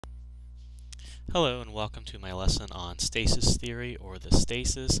Hello and welcome to my lesson on stasis theory, or the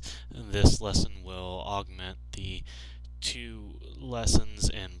stasis. This lesson will augment the two lessons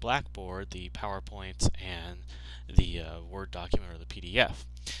in Blackboard, the PowerPoint and the Word document or the PDF.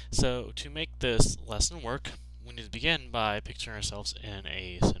 So to make this lesson work, we need to begin by picturing ourselves in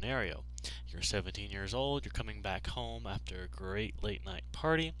a scenario. You're 17 years old, you're coming back home after a great late night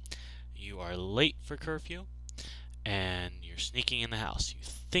party, you are late for curfew, and you're sneaking in the house. You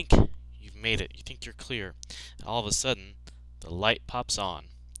think you've made it. You think you're clear. And all of a sudden, the light pops on,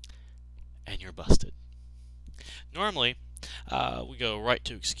 and you're busted. Normally, we go right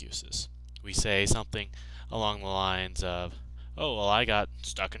to excuses. We say something along the lines of, oh, well, I got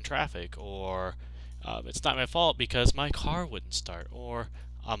stuck in traffic, or it's not my fault because my car wouldn't start, or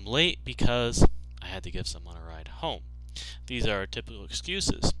I'm late because I had to give someone a ride home. These are typical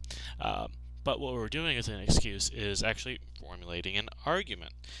excuses. But what we're doing as an excuse is actually formulating an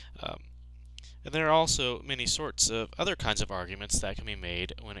argument. And there are also many sorts of other kinds of arguments that can be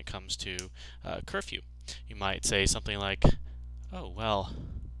made when it comes to curfew. You might say something like, oh, well,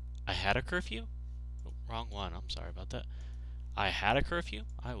 I had a curfew? Oh, wrong one, I'm sorry about that. I had a curfew?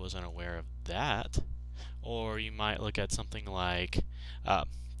 I wasn't aware of that. Or you might look at something like,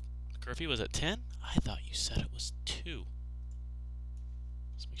 curfew was at 10? I thought you said it was 2.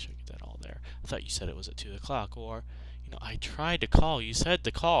 Let's make sure I get that all there. I thought you said it was at 2 o'clock. Or, I tried to call. You said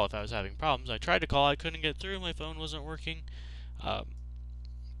to call if I was having problems. I tried to call. I couldn't get through. My phone wasn't working. I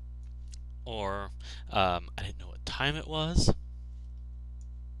didn't know what time it was.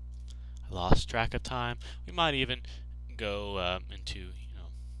 I lost track of time. We might even go into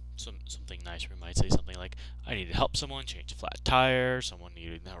something nicer. We might say something like, I needed to help someone change a flat tire. Someone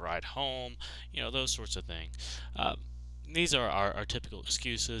needed a ride home. Those sorts of things. These are our typical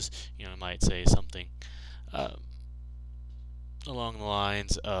excuses. I might say something along the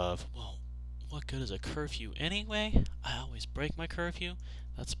lines of, well, what good is a curfew anyway? I always break my curfew.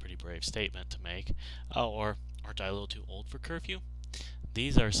 That's a pretty brave statement to make. Or, aren't I a little too old for curfew?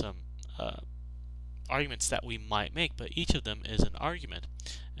 These are some arguments that we might make, but each of them is an argument.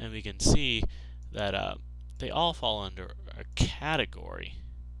 And we can see that they all fall under a category.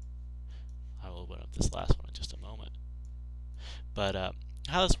 I will open up this last one in just a moment. But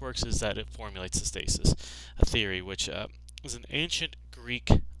how this works is that it formulates the stasis theory, which is an ancient Greek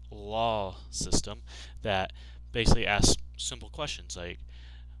law system that basically asks simple questions like,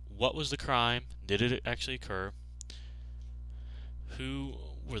 what was the crime? Did it actually occur? Who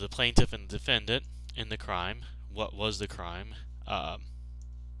were the plaintiff and the defendant in the crime? What was the crime?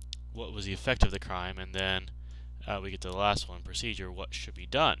 What was the effect of the crime? And then we get to the last one, procedure. What should be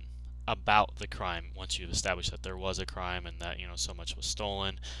done about the crime once you've established that there was a crime and that so much was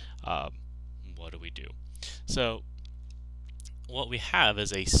stolen? What do we do? So what we have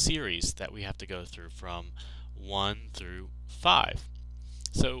is a series that we have to go through from 1 through 5.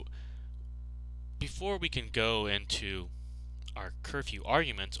 So before we can go into our curfew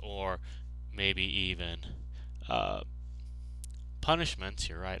arguments, or maybe even punishments,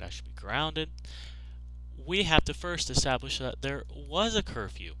 you're right, I should be grounded, we have to first establish that there was a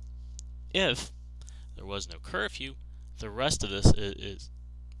curfew. If there was no curfew, the rest of this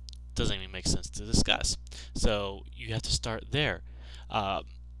doesn't even make sense to discuss. So you have to start there.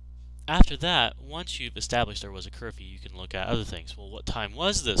 After that, once you've established there was a curfew, you can look at other things. Well, what time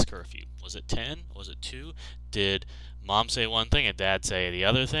was this curfew? Was it 10? Was it 2? Did mom say one thing and dad say the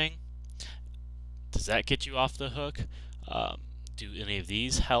other thing? Does that get you off the hook? Do any of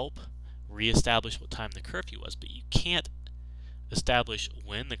these help reestablish what time the curfew was? But you can't establish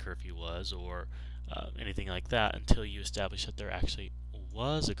when the curfew was or anything like that until you establish that there actually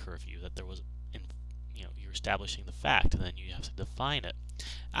was a curfew, that there was, you're establishing the fact, and then you have to define it.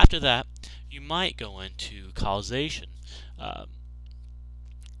 After that, you might go into causation.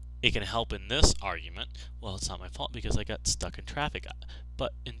 It can help in this argument. Well, it's not my fault because I got stuck in traffic.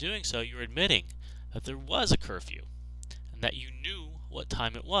 But in doing so, you're admitting that there was a curfew and that you knew what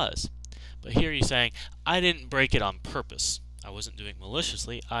time it was. But here you're saying, I didn't break it on purpose. I wasn't doing it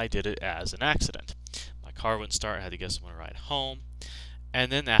maliciously. I did it as an accident. My car wouldn't start. I had to get someone a ride home.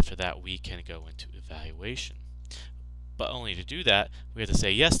 And then after that, we can go into evaluation. But only to do that, we have to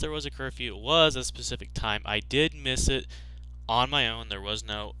say, yes, there was a curfew. It was a specific time. I did miss it on my own. There was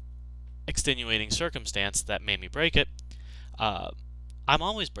no extenuating circumstance that made me break it. I'm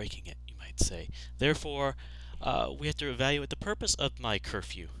always breaking it, you might say. Therefore, we have to evaluate the purpose of my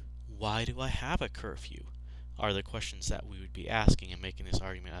curfew. Why do I have a curfew? Are the questions that we would be asking and making this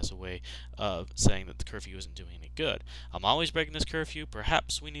argument as a way of saying that the curfew isn't doing any good. I'm always breaking this curfew.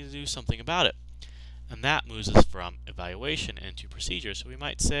 Perhaps we need to do something about it. And that moves us from evaluation into procedure. So we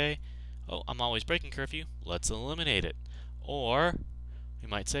might say, Oh, I'm always breaking curfew. Let's eliminate it. Or we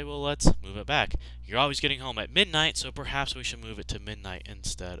might say, well, let's move it back. You're always getting home at midnight, so perhaps we should move it to midnight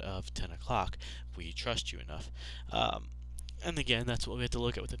instead of 10 o'clock. We trust you enough. And again, that's what we have to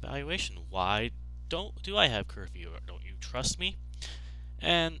look at with evaluation. Why do I have curfew? Or don't you trust me?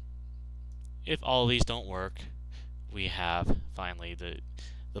 And if all these don't work, we have finally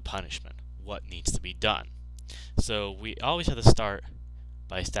the punishment. What needs to be done? So we always have to start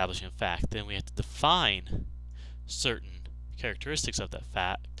by establishing a fact. Then we have to define certain characteristics of that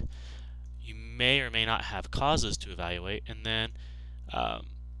fact. You may or may not have causes to evaluate, and then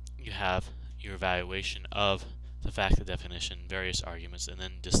you have your evaluation of the fact, the definition, various arguments, and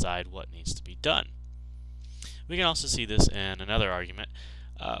then decide what needs to be done. We can also see this in another argument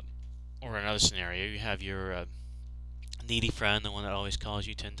or another scenario. You have your needy friend, the one that always calls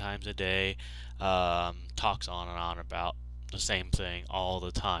you 10 times a day, talks on and on about the same thing all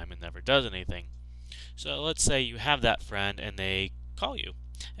the time and never does anything. So let's say you have that friend and they call you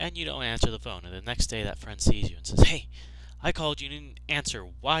and you don't answer the phone, and the next day that friend sees you and says, "Hey, I called you, you didn't answer.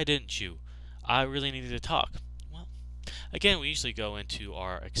 Why didn't you? I really needed to talk." Well, again, we usually go into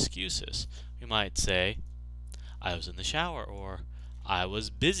our excuses. We might say, "I was in the shower," or "I was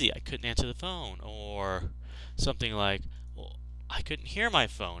busy, I couldn't answer the phone," or something like, "Well, I couldn't hear my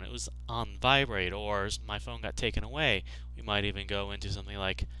phone, it was on vibrate," or "My phone got taken away." We might even go into something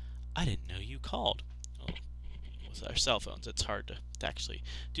like, "I didn't know you called." Well, with our cell phones, it's hard to actually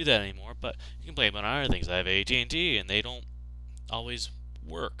do that anymore, but you can blame it on other things. I have AT&T and they don't always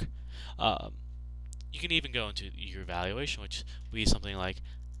work. You can even go into your evaluation, which would be something like,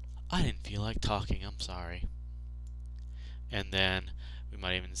 "I didn't feel like talking, I'm sorry." And then we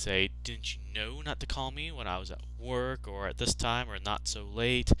might even say, "Didn't you know not to call me when I was at work or at this time or not so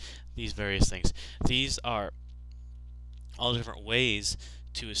late?" These various things. These are all different ways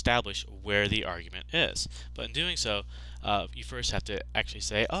to establish where the argument is. But in doing so, you first have to actually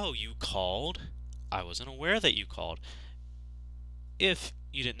say, "Oh, you called? I wasn't aware that you called." If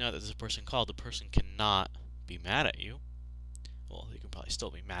you didn't know that this person called, the person cannot be mad at you. Well, they can probably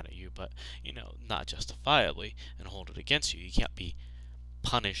still be mad at you, but, not justifiably, and hold it against you. You can't be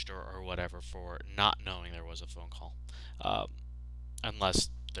punished or whatever for not knowing there was a phone call, unless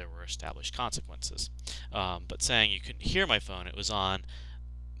there were established consequences. But saying you couldn't hear my phone, it was on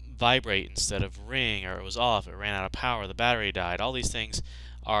vibrate instead of ring, or it was off, it ran out of power, the battery died, all these things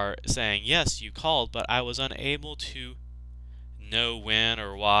are saying, yes, you called, but I was unable to know when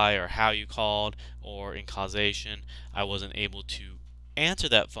or why or how you called, or in causation, I wasn't able to answer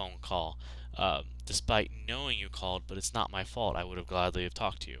that phone call despite knowing you called, but it's not my fault. I would have gladly have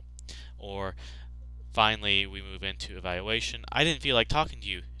talked to you. Or finally, we move into evaluation. I didn't feel like talking to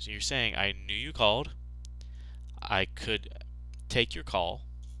you. So you're saying I knew you called, I could take your call,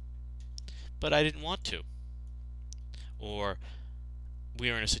 but I didn't want to. Or we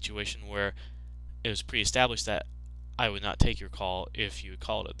were in a situation where it was pre-established that I would not take your call if you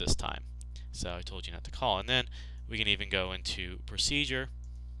called at this time. So I told you not to call. And then we can even go into procedure.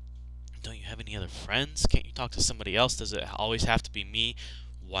 Don't you have any other friends? Can't you talk to somebody else? Does it always have to be me?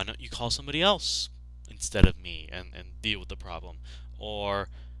 Why don't you call somebody else instead of me and deal with the problem? Or,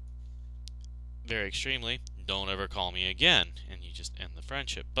 very extremely, don't ever call me again, and you just end the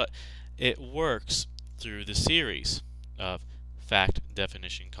friendship. But it works through the series of fact,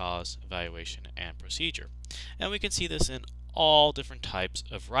 definition, cause, evaluation, and procedure. And we can see this in all different types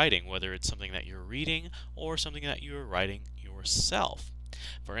of writing, whether it's something that you're reading or something that you're writing yourself.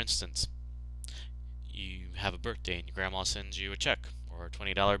 For instance, you have a birthday and your grandma sends you a check or a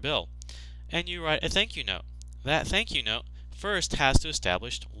 $20 bill, and you write a thank you note. That thank you note first has to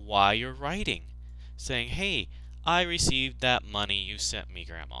establish why you're writing, saying, "Hey, I received that money you sent me,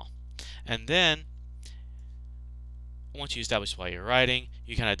 Grandma." And then, once you establish why you're writing,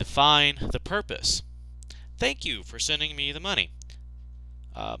 you kind of define the purpose. Thank you for sending me the money.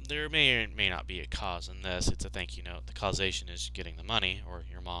 There may or may not be a cause in this. It's a thank you note. The causation is getting the money, or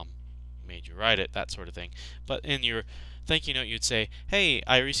your mom made you write it, that sort of thing. But in your thank you note, you'd say, "Hey,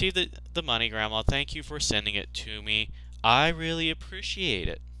 I received the money, Grandma. Thank you for sending it to me. I really appreciate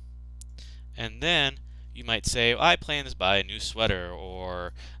it." And then you might say, "I plan to buy a new sweater,"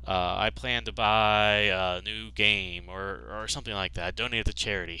 or "I plan to buy a new game," or something like that. "Donate it to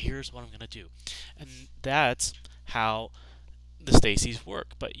charity. Here's what I'm going to do." And that's how the Stacy's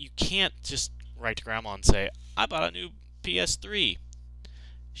work. But you can't just write to Grandma and say, "I bought a new PS3.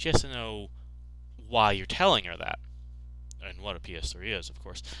 She has to know why you're telling her that, and what a PS3 is, of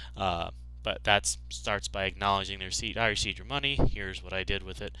course. But that starts by acknowledging the receipt. "I received your money. Here's what I did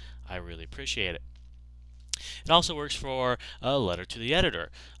with it. I really appreciate it." It also works for a letter to the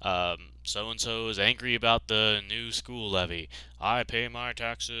editor. so-and-so is angry about the new school levy. I pay my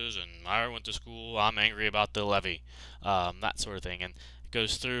taxes and I went to school. I'm angry about the levy. That sort of thing. And it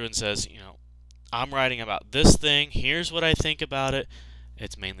goes through and says, I'm writing about this thing. Here's what I think about it.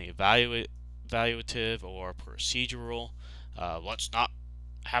 It's mainly evaluative or procedural. Let's not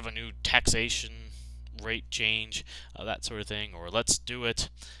have a new taxation rate change, that sort of thing, or let's do it.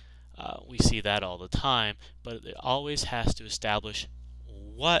 We see that all the time, but it always has to establish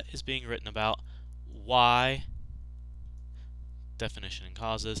what is being written about, why, definition and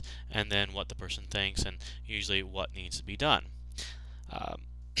causes, and then what the person thinks, and usually what needs to be done.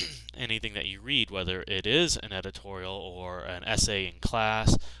 Anything that you read, whether it is an editorial or an essay in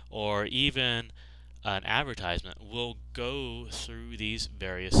class or even an advertisement, will go through these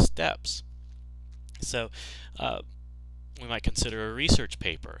various steps. So we might consider a research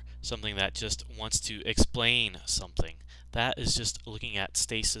paper, something that just wants to explain something. That is just looking at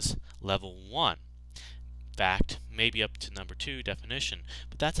stasis level 1. Fact, maybe up to number 2, definition,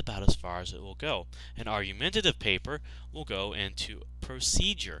 but that's about as far as it will go. An argumentative paper will go into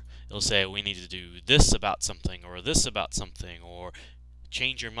procedure. It'll say we need to do this about something, or this about something, or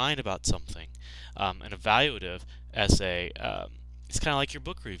change your mind about something. An evaluative essay is kind of like your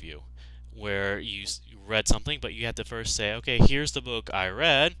book review, where you read something, but you have to first say, okay, here's the book I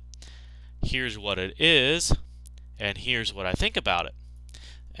read, here's what it is, and here's what I think about it.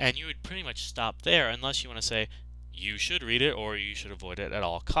 And you would pretty much stop there unless you want to say you should read it or you should avoid it at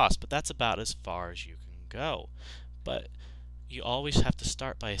all costs. But that's about as far as you can go. But you always have to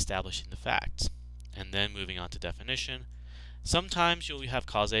start by establishing the facts and then moving on to definition. Sometimes you'll have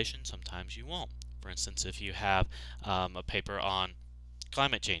causation, sometimes you won't. For instance, if you have a paper on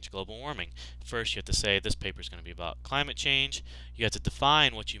climate change, global warming, first you have to say this paper is going to be about climate change. You have to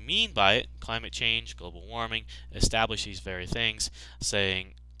define what you mean by it, climate change, global warming, establish these very things,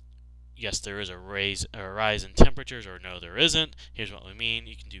 saying yes, there is a rise in temperatures, or no, there isn't. Here's what we mean.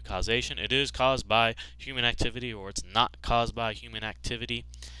 You can do causation. It is caused by human activity, or it's not caused by human activity.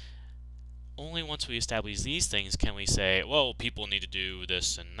 Only once we establish these things can we say, well, people need to do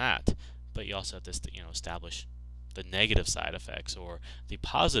this and that. But you also have to, establish the negative side effects or the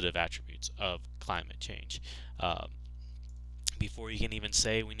positive attributes of climate change. Before you can even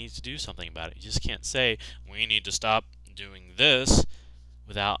say we need to do something about it. You just can't say we need to stop doing this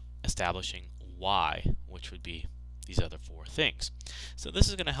without establishing why, which would be these other 4 things. So this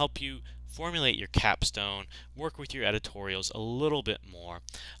is going to help you formulate your capstone, work with your editorials a little bit more.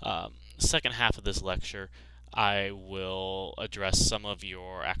 Second half of this lecture, I will address some of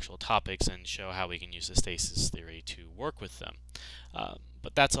your actual topics and show how we can use the stasis theory to work with them.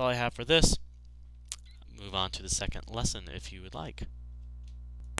 But that's all I have for this. Move on to the second lesson if you would like.